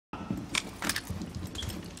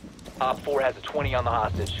Op 4 has a 20 on the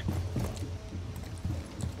hostage.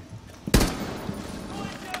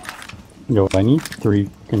 Yo, I need 3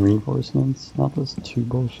 fucking reinforcements, not this 2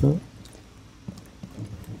 bullshit.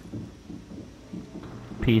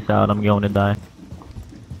 Peace out, I'm going to die.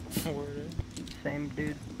 Same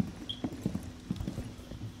dude.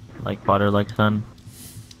 Like father, like son.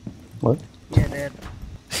 What? Yeah, dad.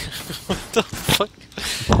 What the fuck?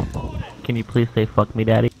 Can you please say fuck me,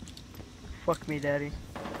 daddy? Fuck me, daddy.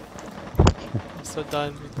 I'm so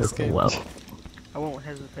done with this game. Well, I won't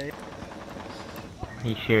hesitate.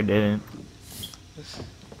 he sure didn't.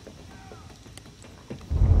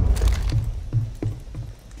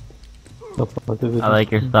 The fuck is it? I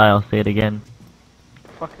like your style, say it again.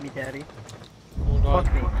 Fuck me, daddy. Hold on.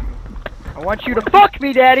 Fuck me. I want you to fuck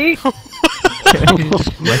me, daddy!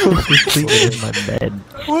 Why is she sleeping in my bed?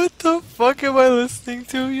 What the fuck am I listening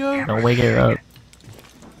to, yo? Don't wake her up.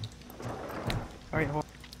 Alright, hold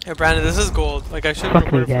Hey, Brandon, this is gold. Like, I should have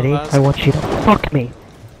Fuck me, recorded for the daddy. last I want you to fuck me.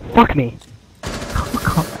 Fuck me.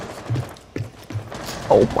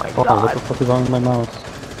 Oh my Oh, what the fuck is on my mouse?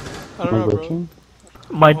 I don't Am I know, bro. glitching?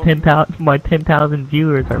 My 10,000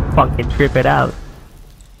 viewers are fucking tripping out.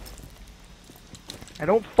 I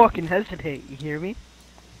don't fucking hesitate, you hear me?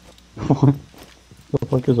 What the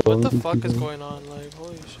fuck is What all the these fuck is people? going on? Like,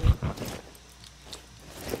 holy shit.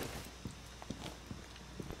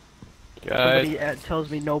 Somebody tells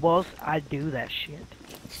me no balls, I do that shit.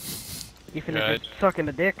 Even if it's sucking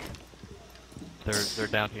a dick. They're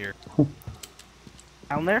down here.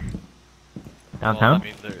 Down there? Well, Downtown? I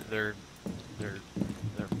mean, they're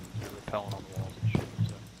repelling on the walls and shit.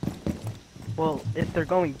 So. Well, if they're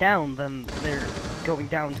going down, then they're going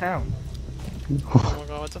downtown. Oh my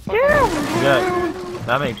god, what the fuck? Yeah,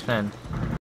 that makes sense.